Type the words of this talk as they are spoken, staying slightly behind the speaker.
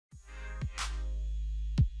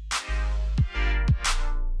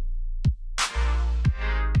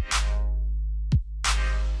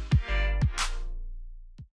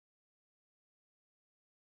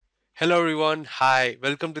Hello everyone, hi,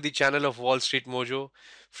 welcome to the channel of Wall Street Mojo.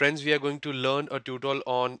 Friends, we are going to learn a tutorial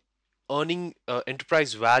on earning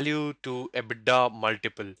enterprise value to EBITDA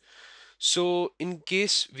multiple. So in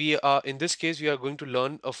this case we are going to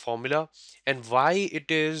learn a formula and why it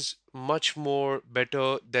is much more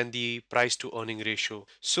better than the price to earning ratio.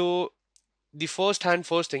 So the first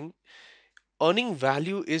thing, earning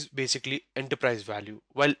value is basically enterprise value,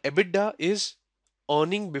 while EBITDA is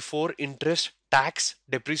earning before interest, tax,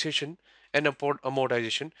 depreciation, and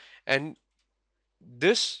amortization. And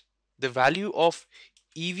this, the value of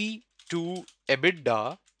EV to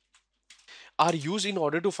EBITDA are used in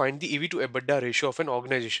order to find the EV to EBITDA ratio of an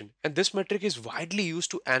organization. And this metric is widely used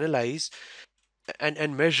to analyze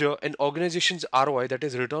and measure an organization's ROI, that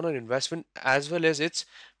is return on investment, as well as its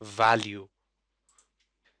value.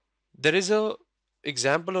 There is a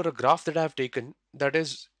example or a graph that I have taken, that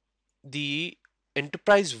is the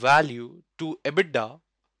enterprise value to EBITDA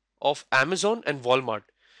of Amazon and Walmart.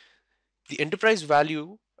 The enterprise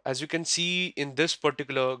value, as you can see in this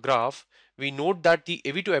particular graph, we note that the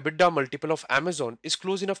EV to EBITDA multiple of Amazon is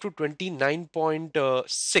close enough to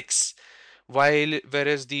 29.6, while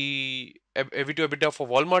whereas the EV to EBITDA for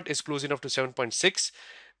Walmart is close enough to 7.6.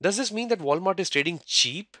 Does this mean that Walmart is trading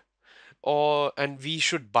cheap, or and we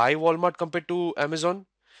should buy Walmart compared to Amazon?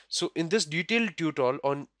 So in this detailed tutorial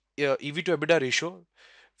on EV to EBITDA ratio,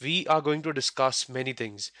 we are going to discuss many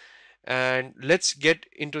things, and let's get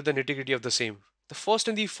into the nitty gritty of the same. The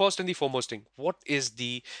foremost thing, what is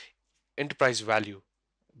the enterprise value?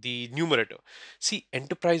 The numerator. See,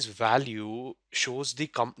 enterprise value shows the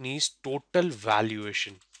company's total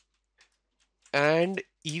valuation, and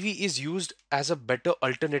EV is used as a better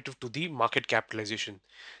alternative to the market capitalization.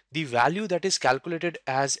 The value that is calculated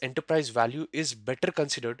as enterprise value is better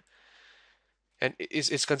considered, and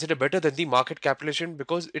is considered better than the market capitalization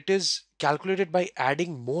because it is calculated by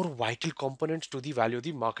adding more vital components to the value of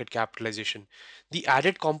the market capitalization. The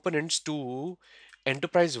added components to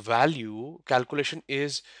enterprise value calculation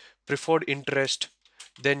is preferred interest,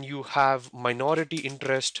 then you have minority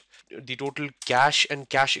interest, the total cash and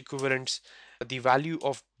cash equivalents, the value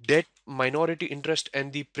of debt, minority interest,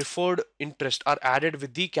 and the preferred interest are added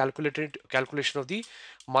with the calculated calculation of the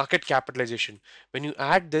market capitalization. When you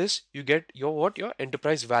add this, you get your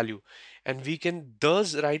enterprise value, and we can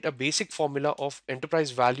thus write a basic formula of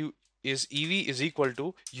enterprise value is EV is equal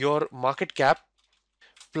to your market cap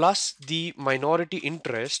plus the minority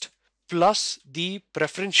interest plus the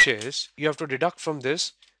preference shares. You have to deduct from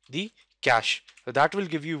this the cash. So that will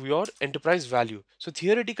give you your enterprise value. So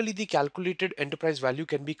theoretically, the calculated enterprise value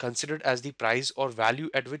can be considered as the price or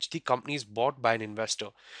value at which the company is bought by an investor.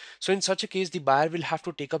 So in such a case, the buyer will have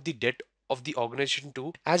to take up the debt of the organization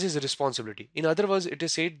too as his responsibility. In other words, it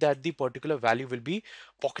is said that the particular value will be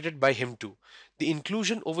pocketed by him too. The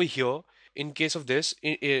inclusion over here in case of this,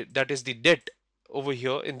 that is the debt over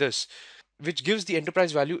here in this, which gives the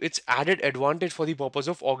enterprise value its added advantage for the purpose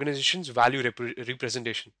of organization's value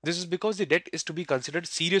representation. This is because the debt is to be considered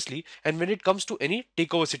seriously and when it comes to any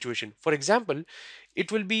takeover situation. For example,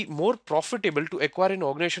 it will be more profitable to acquire an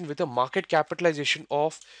organization with a market capitalization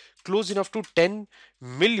of close enough to 10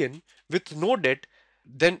 million with no debt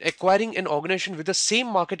than acquiring an organization with the same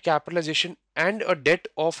market capitalization and a debt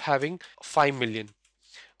of having 5 million.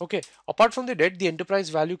 Okay, apart from the debt, the enterprise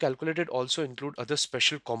value calculated also include other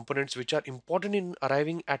special components which are important in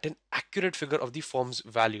arriving at an accurate figure of the firm's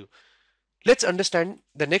value. Let's understand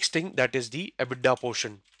the next thing, that is the EBITDA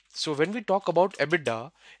portion. So when we talk about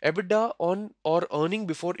EBITDA, EBITDA on or earning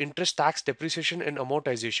before interest, tax, depreciation and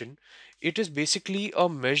amortization, it is basically a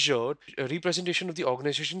measure, a representation of the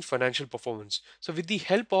organization's financial performance. So with the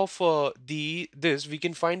help of this, we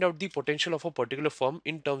can find out the potential of a particular firm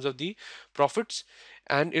in terms of the profits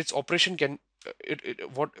and its operation can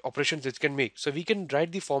what operations it can make. So we can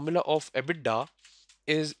write the formula of EBITDA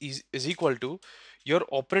is equal to your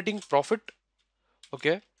operating profit,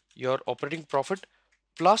 okay, your operating profit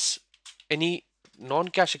plus any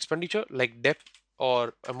non-cash expenditure like debt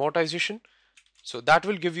or amortization. So that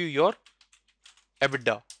will give you your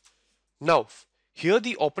EBITDA. Now here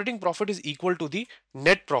the operating profit is equal to the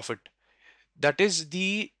net profit, that is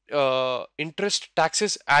the interest,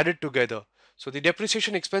 taxes added together. So the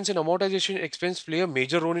depreciation expense and amortization expense play a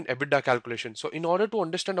major role in EBITDA calculation. So in order to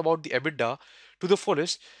understand about the EBITDA to the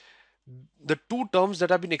fullest, the two terms that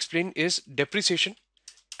have been explained is depreciation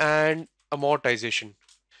and amortization.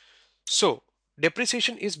 So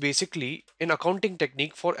depreciation is basically an accounting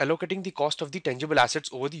technique for allocating the cost of the tangible assets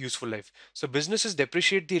over the useful life. So businesses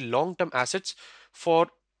depreciate the long-term assets for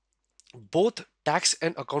both tax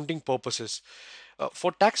and accounting purposes.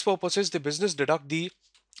 For tax purposes, the business deduct the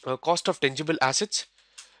cost of tangible assets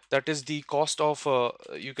that is the cost of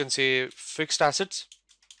you can say fixed assets,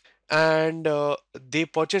 and they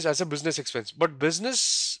purchase as a business expense. But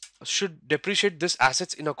business should depreciate this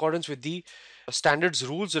assets in accordance with the standards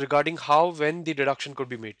rules regarding how when the deduction could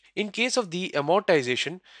be made. In case of the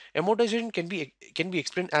amortization, amortization can be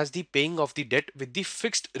explained as the paying of the debt with the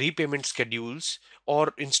fixed repayment schedules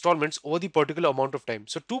or installments over the particular amount of time.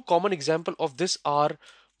 So two common example of this are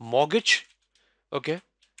mortgage, okay,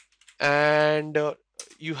 and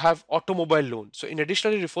you have automobile loan. So in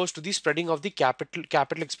additionally refers to the spreading of the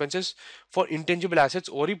capital expenses for intangible assets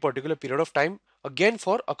over a particular period of time, again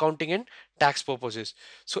for accounting and tax purposes.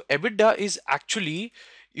 So EBITDA is actually,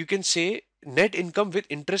 you can say, net income with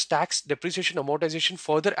interest, tax, depreciation, amortization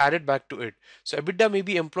further added back to it. So EBITDA may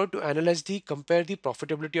be employed to analyze the compare the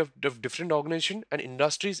profitability of different organizations and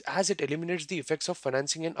industries as it eliminates the effects of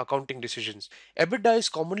financing and accounting decisions. EBITDA is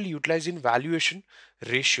commonly utilized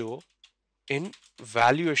ratio in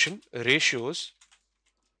valuation ratios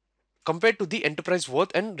compared to the enterprise worth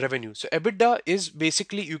and revenue. So EBITDA is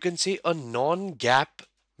basically, you can say, a non-GAAP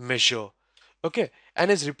measure, okay, and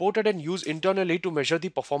is reported and used internally to measure the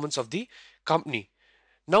performance of the company.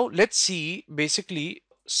 Now let's see basically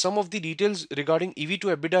some of the details regarding EV to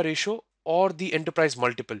EBITDA ratio or the enterprise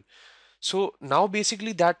multiple. So now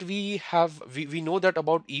basically that we know that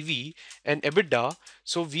about EV and EBITDA.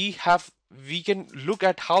 So we can look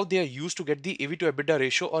at how they are used to get the EV to EBITDA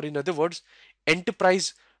ratio, or in other words,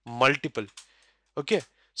 enterprise multiple. Okay.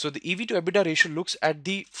 So the EV to EBITDA ratio looks at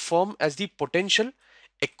the firm as the potential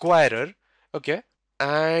acquirer, okay,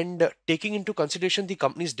 and taking into consideration the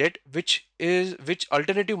company's debt, which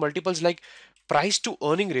alternative multiples like price to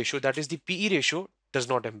earning ratio, that is the PE ratio, does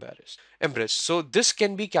not embrace. So this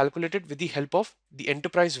can be calculated with the help of the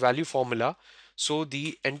enterprise value formula. So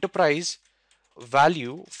the enterprise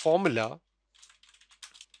value formula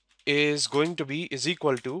is going to be is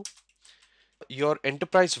equal to your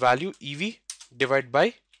enterprise value EV divided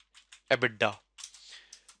by EBITDA.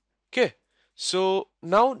 Okay, so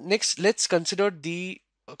now next let's consider the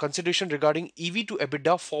consideration regarding EV to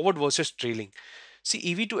EBITDA forward versus trailing. See,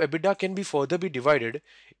 EV to EBITDA can be further be divided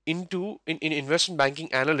into in investment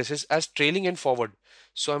banking analysis as trailing and forward.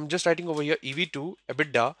 So I'm just writing over here EV to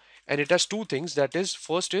EBITDA, and it has two things, that is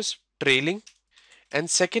first is trailing and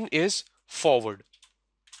second is forward.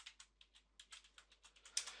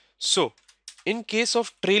 So in case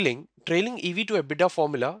of trailing EV to EBITDA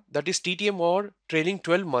formula, that is TTM or trailing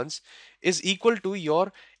 12 months, is equal to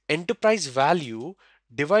your enterprise value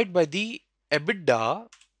divided by the EBITDA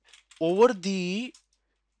over the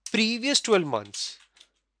previous 12 months.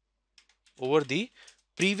 Over the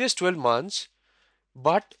previous 12 months.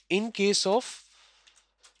 But in case of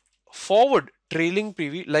forward trailing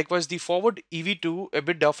PV, likewise the forward EV to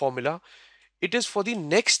EBITDA formula, it is for the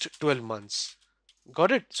next 12 months.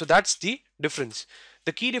 Got it? So that's the difference.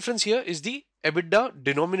 The key difference here is the EBITDA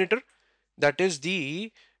denominator. That is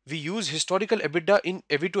the, we use historical EBITDA in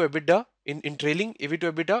EV to EBITDA in trailing EV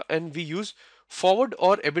to EBITDA, and we use forward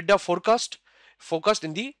or EBITDA forecast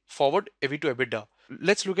in the forward EV to EBITDA.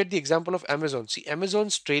 Let's look at the example of Amazon. See,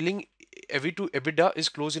 Amazon's trailing EV to EBITDA is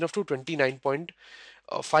close enough to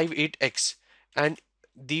 29.58x, and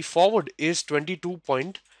the forward is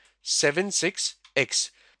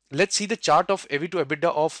 22.76x. Let's see the chart of EV to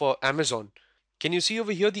EBITDA of Amazon. Can you see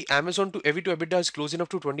over here the Amazon to EV to EBITDA is close enough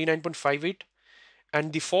to 29.58,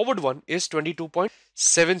 and the forward one is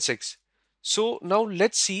 22.76. So now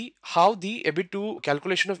let's see how the EBIT to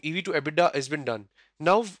calculation of EV to EBITDA has been done.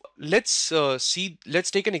 Now let's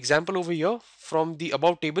take an example over here from the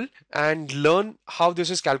above table and learn how this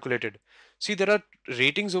is calculated. See, there are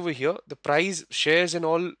ratings over here, the price, shares and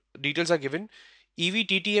all details are given. EV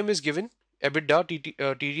TTM is given, EBITDA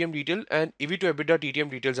TTM detail, and EV to EBITDA TTM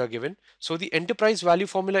details are given. So the enterprise value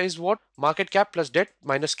formula is what? Market cap plus debt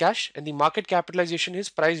minus cash, and the market capitalization is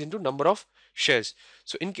price into number of shares.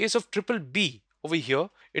 So in case of triple B over here,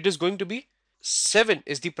 it is going to be 7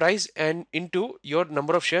 is the price and into your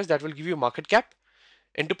number of shares, that will give you market cap.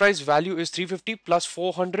 Enterprise value is 350 plus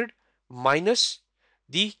 400 minus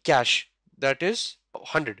the cash, that is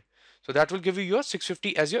 100. So that will give you your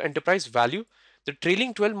 650 as your enterprise value. The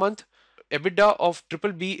trailing 12 month EBITDA of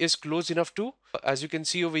triple B is close enough to, as you can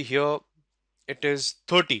see over here, it is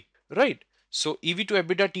 30, right? So EV to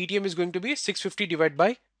EBITDA TTM is going to be 650 divided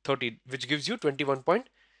by 30, which gives you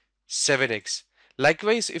 21.7x.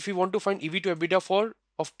 Likewise, if we want to find EV to EBITDA for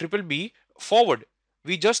of triple B forward,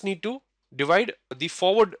 we just need to divide the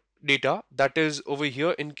forward data, that is over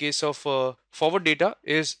here in case of forward data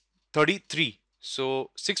is 33.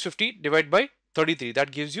 So 650 divided by 33,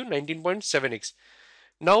 that gives you 19.7x.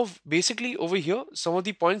 Now, basically over here, some of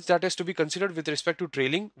the points that has to be considered with respect to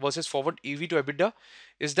trailing versus forward EV to EBITDA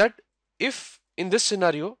is that if in this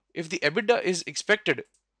scenario, if the EBITDA is expected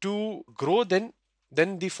to grow, then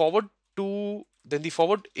the forward then the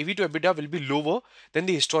forward EV to EBITDA will be lower than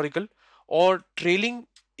the historical or trailing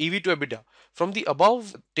EV to EBITDA. From the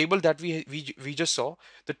above table that we just saw,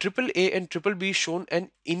 the triple A and triple B shown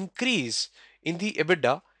an increase in the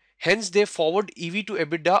EBITDA. Hence, their forward EV to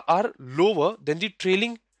EBITDA are lower than the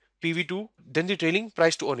trailing PV to than the trailing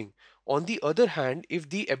price to earning. On the other hand, if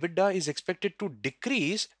the EBITDA is expected to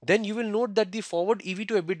decrease, then you will note that the forward EV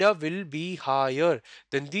to EBITDA will be higher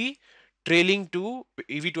than the trailing to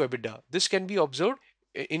EV to EBITDA. This can be observed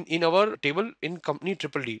in our table in company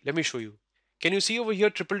triple D. Let me show you. Can you see over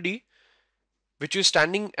here triple D, which is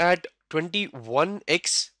standing at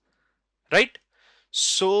 21x, right?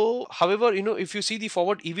 So, however, if you see the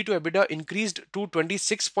forward EV to EBITDA increased to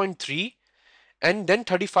 26.3 and then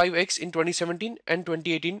 35x in 2017 and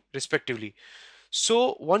 2018 respectively.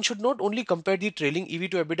 So one should not only compare the trailing EV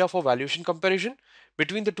to EBITDA for valuation comparison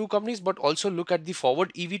between the two companies, but also look at the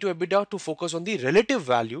forward EV to EBITDA to focus on the relative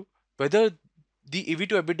value, whether the EV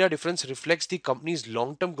to EBITDA difference reflects the company's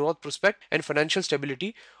long-term growth prospect and financial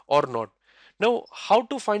stability or not. Now, how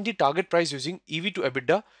to find the target price using EV to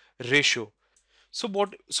EBITDA ratio? So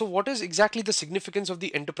what is exactly the significance of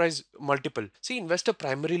the enterprise multiple? See, investor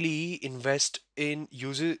primarily invest in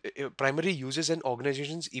uses primary uses an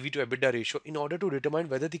organization's EV to EBITDA ratio in order to determine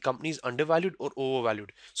whether the company is undervalued or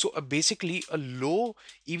overvalued. So basically a low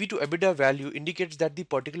EV to EBITDA value indicates that the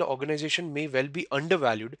particular organization may well be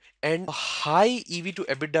undervalued, and a high EV to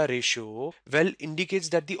EBITDA ratio well indicates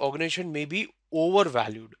that the organization may be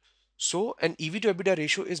overvalued. So an EV to EBITDA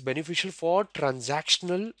ratio is beneficial for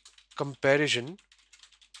comparison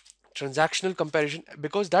transactional comparison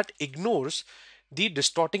because that ignores the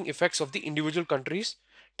distorting effects of the individual countries'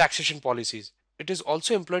 taxation policies. It is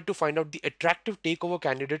also employed to find out the attractive takeover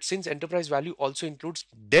candidate since enterprise value also includes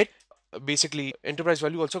debt. Basically, enterprise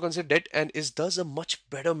value also considers debt and is thus a much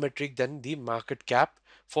better metric than the market cap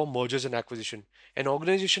for mergers and acquisition. An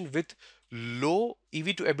organization with low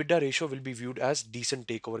EV to EBITDA ratio will be viewed as decent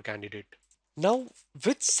takeover candidate. Now,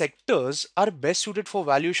 which sectors are best suited for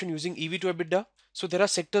valuation using EV to EBITDA? So there are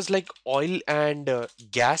sectors like oil and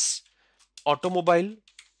gas, automobile.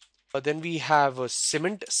 Then we have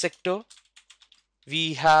cement sector.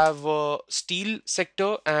 We have steel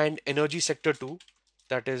sector and energy sector too.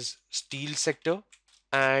 That is steel sector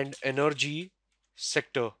and energy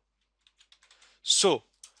sector. So,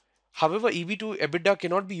 however, EV to EBITDA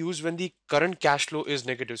cannot be used when the current cash flow is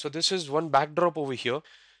negative. So this is one backdrop over here.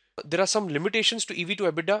 There are some limitations to EV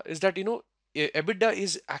to EBITDA is that EBITDA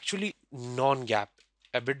is actually non-GAAP.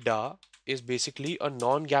 EBITDA is basically a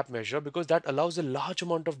non-GAAP measure because that allows a large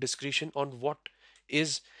amount of discretion on what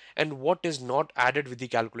is and what is not added with the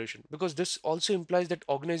calculation, because this also implies that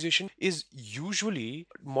organization is usually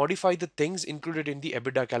modify the things included in the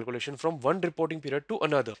EBITDA calculation from one reporting period to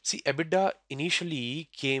another. See, EBITDA initially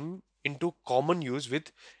came into common use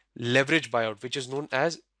with leverage buyout, which is known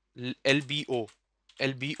as LBO.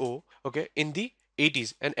 LBO, okay, in the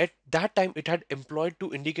 80s, and at that time it had employed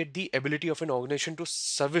to indicate the ability of an organization to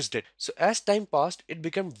service debt. So as time passed, it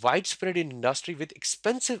became widespread in industry with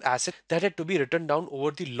expensive assets that had to be written down over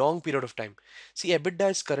the long period of time. See, EBITDA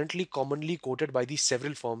is currently commonly quoted by the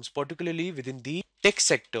several firms, particularly within the tech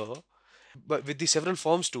sector, but with the several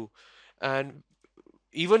firms too, and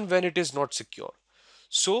even when it is not secure.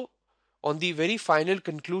 So on the very final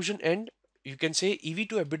conclusion end, you can say EV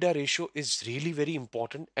to EBITDA ratio is really very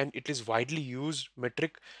important and it is widely used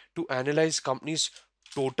metric to analyze companies'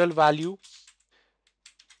 total value.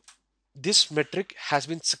 This metric has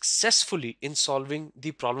been successfully in solving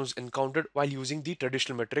the problems encountered while using the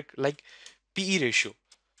traditional metric like PE ratio,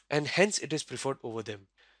 and hence it is preferred over them.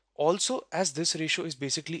 Also, as this ratio is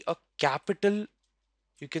basically a capital,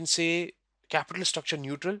 you can say capital structure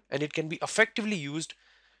neutral, and it can be effectively used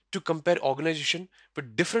to compare organization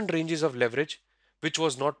with different ranges of leverage, which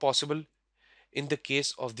was not possible in the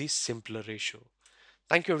case of the simpler ratio.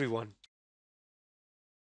 Thank you, everyone.